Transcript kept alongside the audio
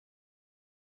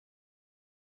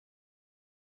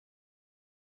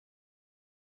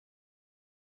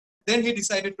Then he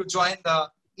decided to join the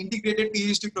integrated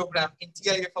PhD program in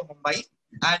TIFR Mumbai,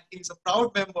 and he's a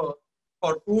proud member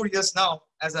for 4 years now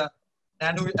as a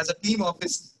team of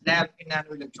his lab in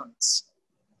nanoelectronics.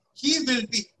 He will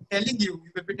be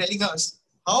telling us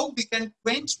how we can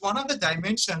quench one of the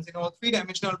dimensions in our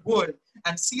three-dimensional world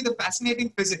and see the fascinating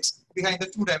physics behind the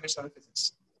two-dimensional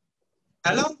physics.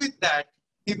 Along with that,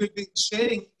 he will be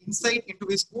sharing insight into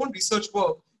his own research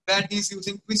work where he is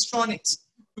using Twistronics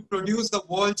to produce the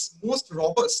world's most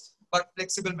robust but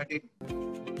flexible material.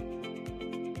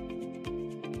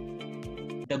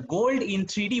 The gold in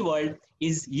 3D world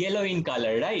is yellow in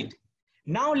color, right?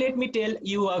 Now let me tell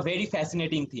you a very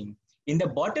fascinating thing. In the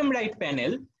bottom right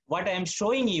panel, what I am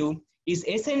showing you is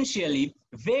essentially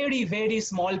very, very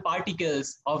small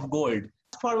particles of gold.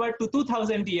 Forward to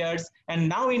 2000 years, and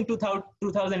now in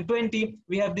 2020,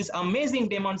 we have this amazing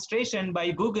demonstration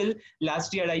by Google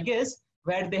last year, I guess,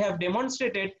 where they have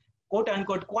demonstrated quote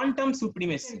unquote quantum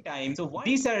supremacy time. So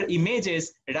these are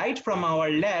images right from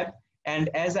our lab. And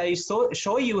as I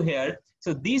show you here,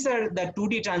 so these are the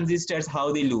 2D transistors,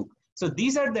 how they look. So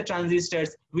these are the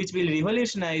transistors which will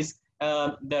revolutionize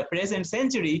the present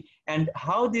century, and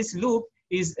how this look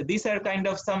is, these are kind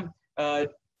of some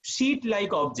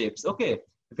sheet-like objects, okay,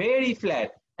 very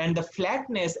flat. And the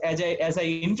flatness, as I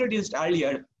introduced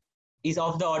earlier, is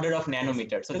of the order of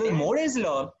nanometers. So the Moore's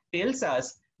law tells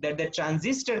us that the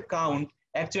transistor count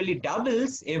actually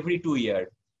doubles every 2 years.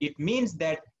 It means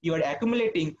that you are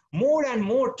accumulating more and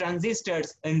more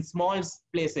transistors in small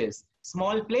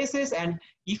places, and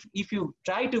if you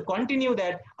try to continue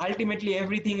that, ultimately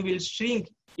everything will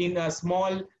shrink in a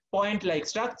small point-like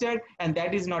structure, and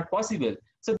that is not possible.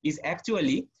 So is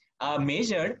actually a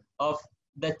measure of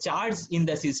the charge in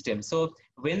the system. So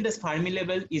when the Fermi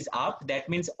level is up, that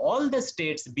means all the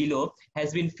states below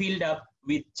has been filled up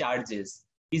with charges.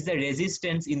 Is the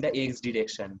resistance in the x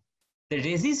direction. The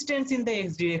resistance in the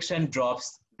x direction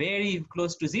drops very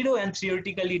close to zero, and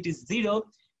theoretically it is zero.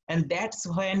 And that's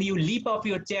when you leap off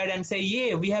your chair and say,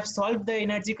 yeah, we have solved the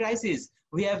energy crisis.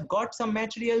 We have got some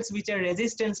materials which are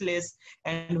resistance-less,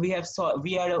 and we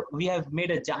have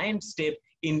made a giant step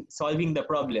in solving the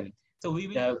problem. So we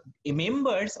will,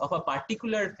 members of a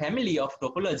particular family of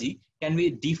topology can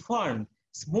be deformed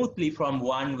smoothly from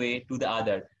one way to the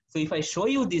other. So if I show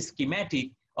you this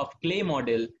schematic of clay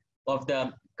model of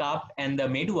the cup and the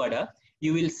medu vada,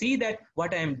 you will see that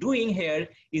what I am doing here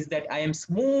is that I am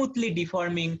smoothly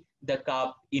deforming the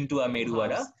cup into a medu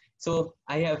vada. So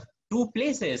I have two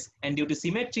places, and due to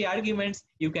symmetry arguments,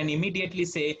 you can immediately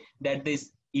say that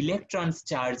this electron's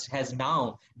charge has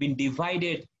now been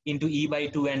divided into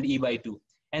E/2 and E/2.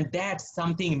 And that's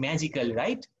something magical,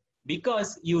 right?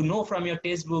 Because you know from your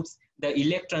textbooks, the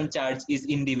electron charge is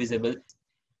indivisible.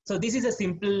 So this is a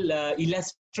simple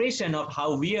illustration of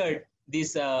how weird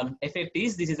this effect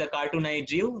is. This is a cartoon I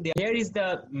drew. Here is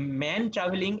the man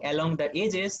traveling along the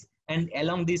edges, and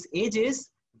along these edges,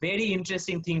 very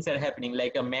interesting things are happening,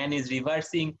 like a man is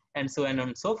reversing and so on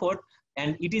and so forth.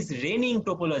 And it is raining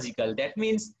topological. That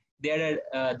means there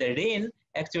are the rain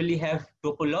actually have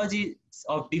topologies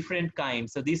of different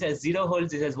kinds. So this has 0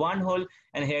 holes, this has 1 hole,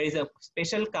 and here is a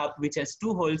special cup which has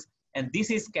 2 holes, and this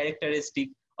is characteristic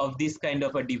of this kind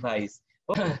of a device.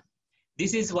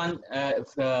 This is one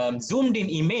zoomed in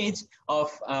image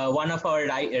of one of our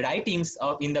writings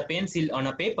in the pencil on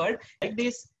a paper. Like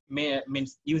this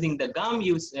means using the gum,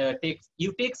 you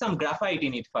take some graphite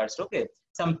in it first, okay?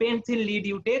 Some pencil lead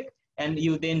you take, and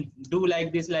you then do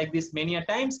like this many a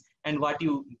times. And what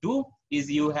you do is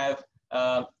you have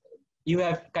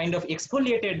kind of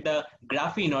exfoliated the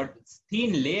graphene or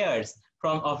thin layers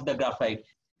of the graphite.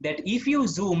 That if you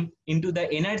zoom into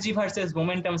the energy versus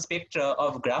momentum spectra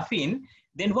of graphene,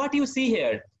 then what you see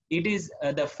here, it is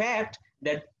the fact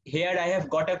that here I have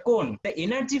got a cone. The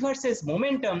energy versus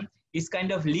momentum is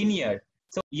kind of linear.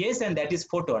 So yes, and that is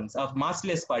photons of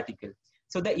massless particle.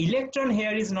 So the electron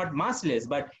here is not massless,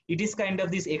 but it is kind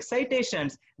of these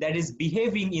excitations that is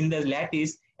behaving in the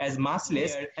lattice as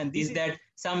massless, and this is that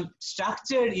some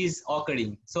structure is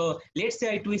occurring. So let's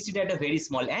say I twist it at a very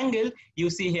small angle. You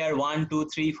see here 1, 2,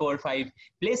 3, 4, 5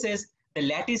 places. The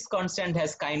lattice constant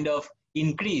has kind of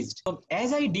increased. So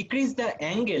as I decrease the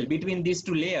angle between these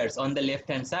two layers on the left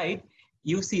hand side,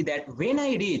 you see that when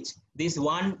I reach this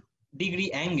 1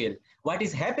 degree angle, what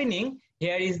is happening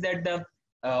here is that the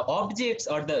objects,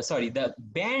 or the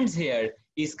bands here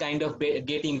is kind of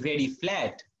getting very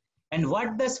flat. And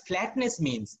what does flatness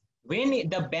means? When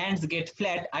the bands get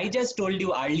flat, I just told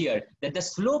you earlier that the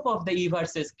slope of the E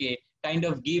versus K kind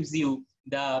of gives you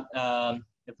the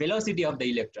velocity of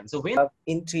the electron. So when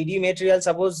in 3D material,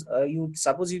 suppose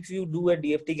if you do a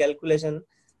DFT calculation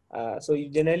So you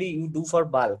generally you do for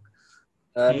bulk.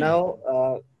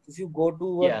 Now, if you go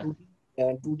to a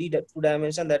 2D two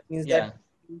dimension, that means that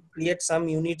you create some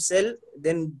unit cell,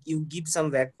 then you give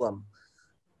some vacuum.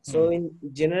 So in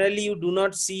generally you do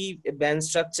not see a band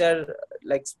structure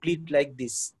like split like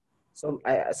this. So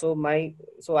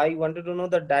I wanted to know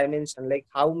the dimension, like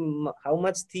how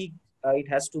much thick it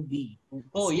has to be.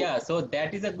 Oh yeah, so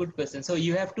that is a good question. So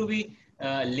you have to be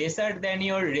lesser than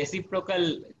your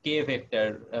reciprocal k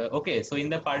vector. Okay, so in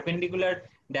the perpendicular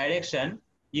direction,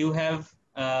 you have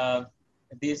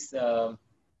this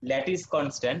lattice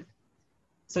constant.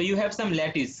 So you have some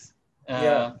lattice.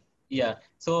 Yeah.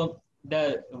 So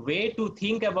the way to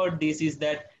think about this is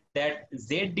that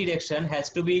z direction has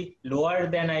to be lower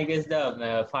than, I guess,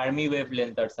 the Fermi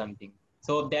wavelength or something.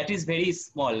 So that is very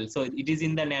small. So it is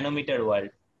in the nanometer world.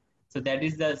 So that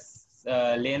is the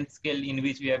length scale in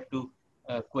which we have to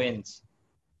quench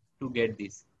to get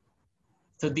this.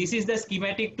 So this is the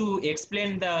schematic to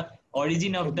explain the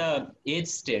origin of the edge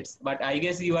states. But I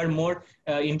guess you are more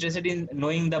interested in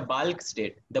knowing the bulk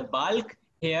state. The bulk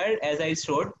here, as I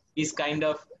showed, is kind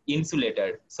of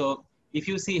insulator. So if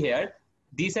you see here,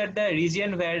 these are the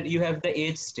region where you have the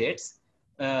edge states.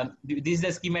 This is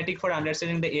the schematic for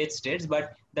understanding the edge states,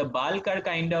 but the bulk are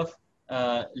kind of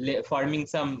forming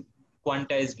some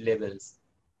quantized levels.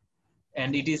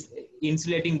 And it is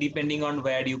insulating depending on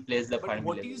where you place the Fermi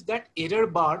What level. is that error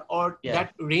bar or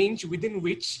that range within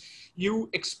which you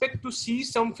expect to see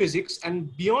some physics,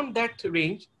 and beyond that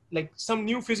range, like some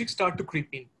new physics start to creep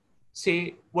in?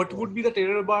 Say, what would be the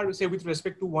error bar, say, with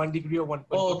respect to 1 degree or 1.1?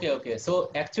 Oh, okay.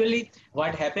 So actually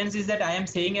what happens is that I am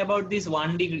saying about this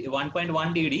 1 degree,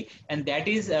 1.1 degree, and that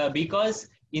is because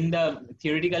in the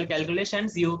theoretical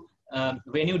calculations, you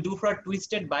when you do for a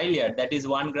twisted bilayer, that is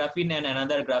one graphene and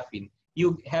another graphene,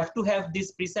 you have to have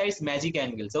these precise magic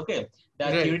angles. Okay, the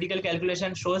theoretical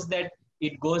calculation shows that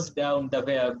it goes down,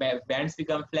 the bands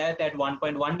become flat at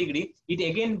 1.1 degree. It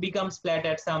again becomes flat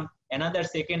at some another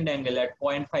second angle at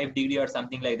 0.5 degree or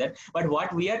something like that. But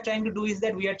what we are trying to do is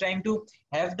that we are trying to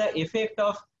have the effect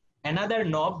of another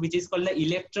knob, which is called the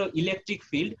electric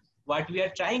field. What we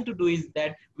are trying to do is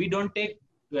that we don't take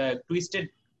twisted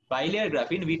bilayer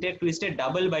graphene, we take twisted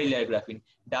double bilayer graphene.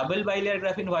 Double bilayer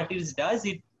graphene, what it does,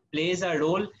 it plays a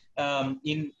role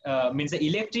means the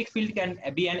electric field can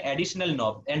be an additional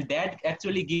knob, and that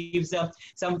actually gives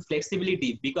some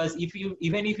flexibility, because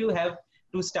even if you have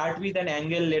to start with an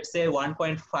angle, let's say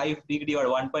 1.5 degree or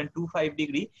 1.25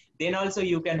 degree, then also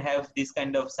you can have this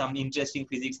kind of some interesting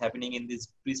physics happening in these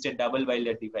twisted double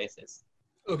bilayer devices.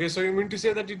 Okay, so you mean to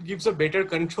say that it gives a better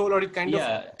control, or it kind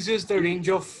of increases the range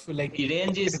of like... The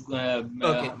range is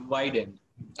widened.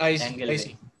 I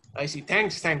see.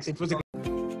 Thanks. It was a...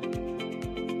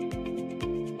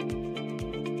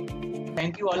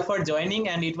 Thank you all for joining,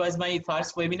 and it was my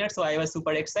first webinar, so I was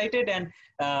super excited, and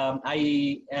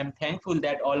I am thankful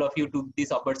that all of you took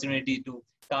this opportunity to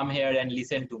come here and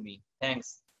listen to me.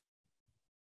 Thanks.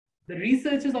 The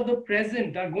researchers of the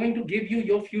present are going to give you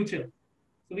your future.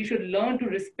 So we should learn to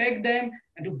respect them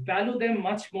and to value them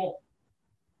much more.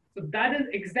 So that is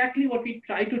exactly what we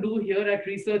try to do here at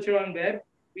Researcher on Web.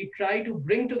 We try to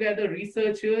bring together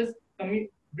researchers,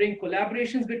 bring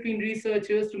collaborations between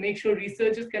researchers to make sure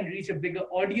researchers can reach a bigger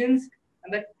audience,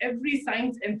 and that every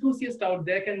science enthusiast out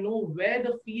there can know where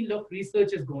the field of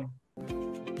research is going.